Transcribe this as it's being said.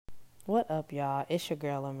What up, y'all? It's your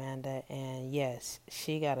girl Amanda, and yes,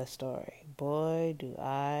 she got a story. Boy, do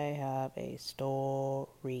I have a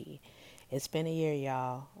story. It's been a year,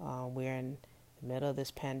 y'all. We're in the middle of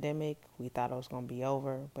this pandemic. We thought it was going to be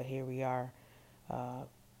over, but here we are, uh,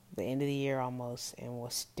 the end of the year almost, and we're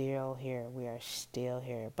still here. We are still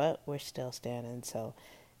here, but we're still standing. So,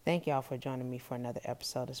 thank y'all for joining me for another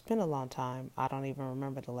episode. It's been a long time. I don't even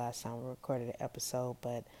remember the last time we recorded an episode,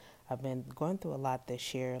 but I've been going through a lot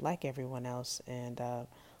this year, like everyone else, and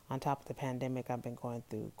on top of the pandemic, I've been going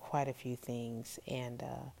through quite a few things, and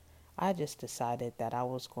I just decided that I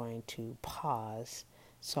was going to pause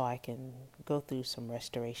so I can go through some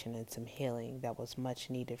restoration and some healing that was much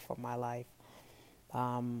needed for my life.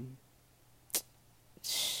 Um,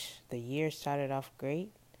 the year started off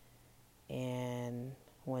great and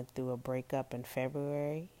went through a breakup in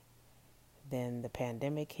February. Then the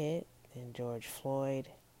pandemic hit, and George Floyd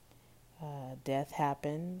death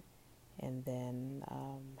happened, and then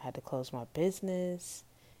had to close my business.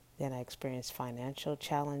 Then I experienced financial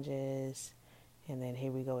challenges, and then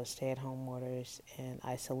here we go with stay-at-home orders and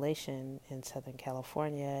isolation in Southern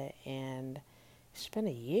California, and it's been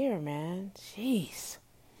a year, man. Jeez.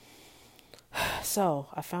 So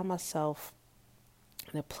I found myself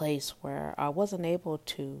in a place where I wasn't able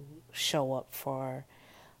to show up for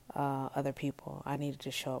other people. I needed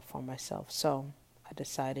to show up for myself. So I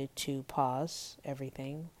decided to pause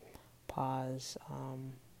everything, pause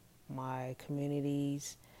my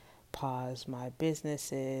communities, pause my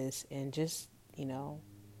businesses, and just,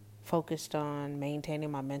 focused on maintaining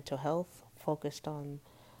my mental health, focused on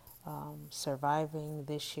surviving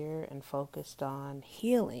this year, and focused on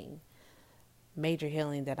healing, major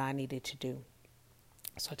healing that I needed to do.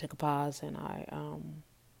 So I took a pause and I,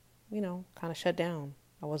 kind of shut down.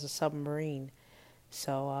 I was a submarine.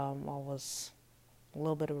 So I was a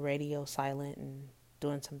little bit of radio silent and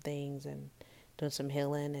doing some things and doing some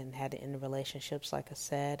healing and had to end relationships, like I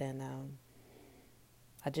said. And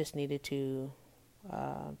I just needed to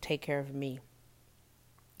take care of me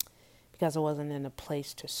because I wasn't in a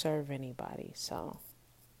place to serve anybody. So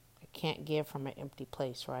I can't give from an empty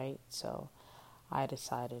place, right? So I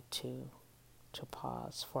decided to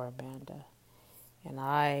pause for Amanda. And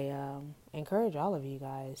I encourage all of you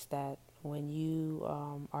guys that when you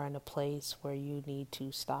are in a place where you need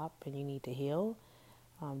to stop and you need to heal,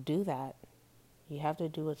 do that. You have to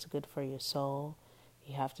do what's good for your soul.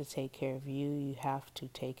 You have to take care of you. You have to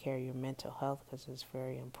take care of your mental health because it's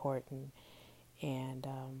very important. And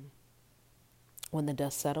when the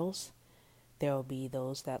dust settles, there will be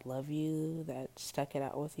those that love you, that stuck it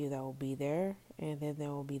out with you, that will be there. And then there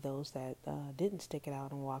will be those that didn't stick it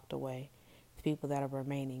out and walked away. The people that are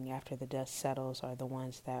remaining after the dust settles are the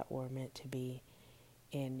ones that were meant to be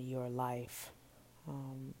in your life.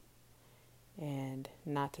 And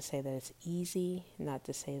not to say that it's easy, not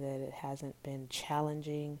to say that it hasn't been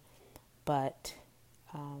challenging, but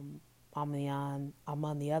I'm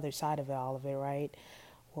on the other side of all of it, right?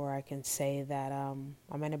 Where I can say that I'm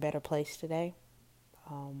in a better place today.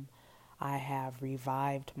 I have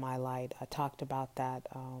revived my light. I talked about that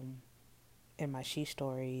in my She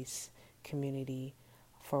Stories community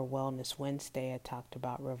for Wellness Wednesday. I talked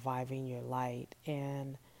about reviving your light,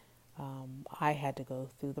 and I had to go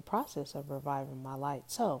through the process of reviving my light.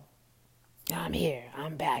 So I'm here.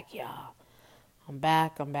 I'm back, y'all. I'm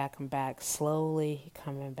back. Slowly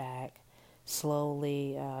coming back.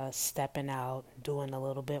 Slowly stepping out, doing a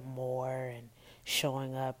little bit more, and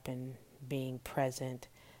showing up and being present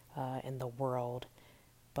in the world.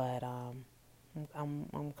 But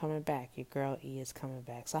I'm coming back. Your girl E is coming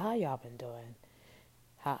back. So how y'all been doing?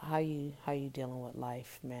 How you dealing with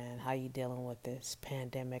life, man? How you dealing with this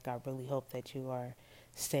pandemic? I really hope that you are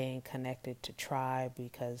staying connected to tribe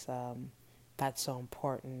because that's so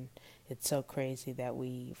important. It's so crazy that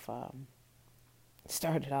we've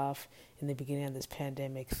started off in the beginning of this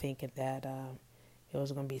pandemic thinking that it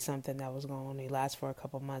was going to be something that was going to only last for a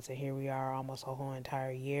couple months, and here we are almost a whole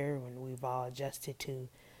entire year when we've all adjusted to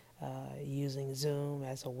using Zoom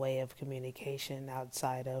as a way of communication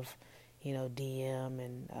outside of DM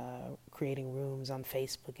and creating rooms on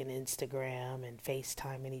Facebook and Instagram and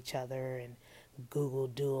FaceTiming each other and Google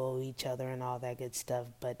Duo each other and all that good stuff.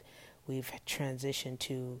 But we've transitioned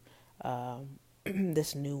to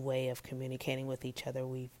this new way of communicating with each other.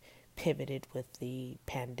 We've pivoted with the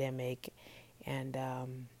pandemic, and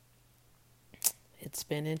it's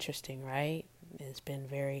been interesting, right? It's been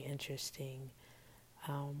very interesting.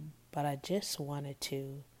 But I just wanted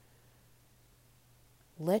to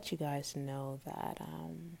let you guys know that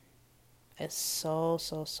it's so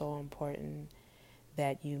important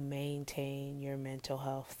that you maintain your mental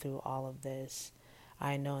health through all of this.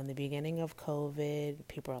 I know in the beginning of COVID,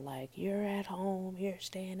 people are like, you're at home, you're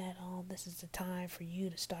staying at home. This is the time for you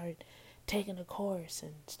to start taking a course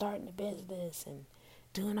and starting a business and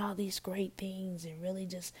doing all these great things and really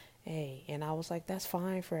just, hey. And I was like, that's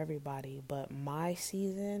fine for everybody. But my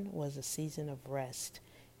season was a season of rest,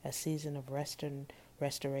 a season of rest and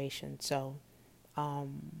restoration. So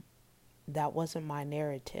that wasn't my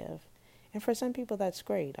narrative. And for some people, that's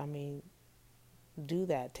great. I mean, do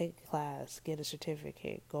that. Take a class, get a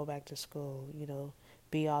certificate, go back to school,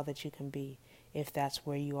 be all that you can be if that's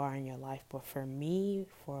where you are in your life. But for me,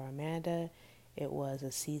 for Amanda, it was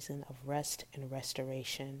a season of rest and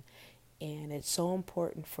restoration. And it's so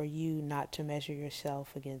important for you not to measure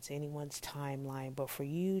yourself against anyone's timeline, but for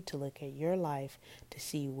you to look at your life to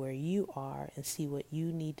see where you are and see what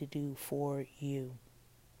you need to do for you.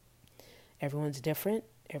 Everyone's different.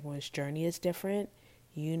 Everyone's journey is different.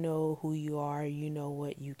 You know who you are. You know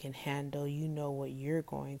what you can handle. You know what you're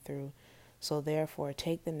going through. So therefore,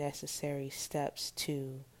 take the necessary steps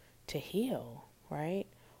to heal, right?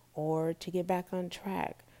 Or to get back on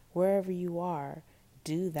track. Wherever you are,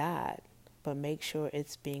 do that. But make sure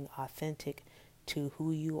it's being authentic to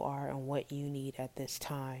who you are and what you need at this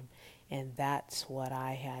time. And that's what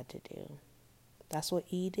I had to do. That's what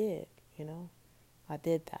E did, I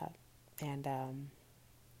did that. And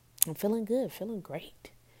I'm feeling good, feeling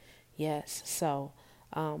great. Yes, so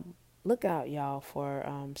look out, y'all, for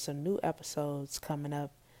some new episodes coming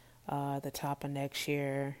up at the top of next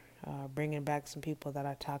year, bringing back some people that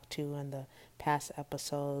I talked to in the past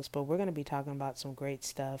episodes. But we're going to be talking about some great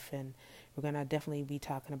stuff, and we're going to definitely be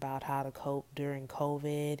talking about how to cope during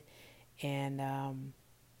COVID and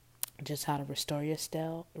just how to restore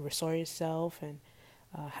yourself and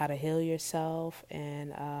how to heal yourself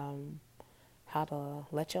and how to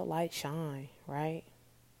let your light shine, right?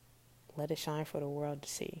 Let it shine for the world to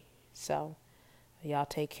see. So, y'all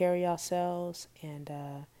take care of yourselves. And,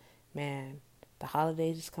 man, the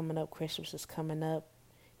holidays is coming up. Christmas is coming up.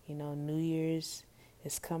 New Year's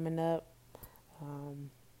is coming up.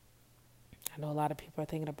 I know a lot of people are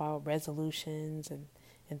thinking about resolutions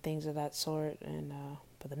and things of that sort. And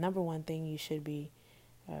but the number one thing you should be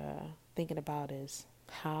thinking about is,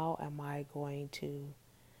 how am I going to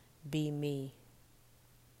be me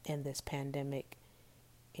in this pandemic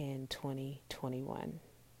in 2021?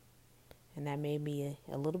 And that may be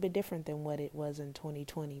a little bit different than what it was in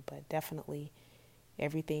 2020, but definitely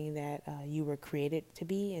everything that you were created to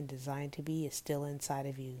be and designed to be is still inside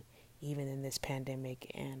of you, even in this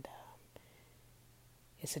pandemic. And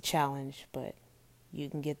it's a challenge, but you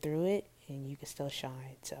can get through it and you can still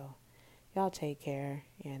shine. So y'all take care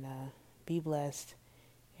and be blessed,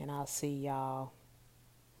 and I'll see y'all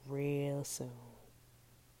real soon.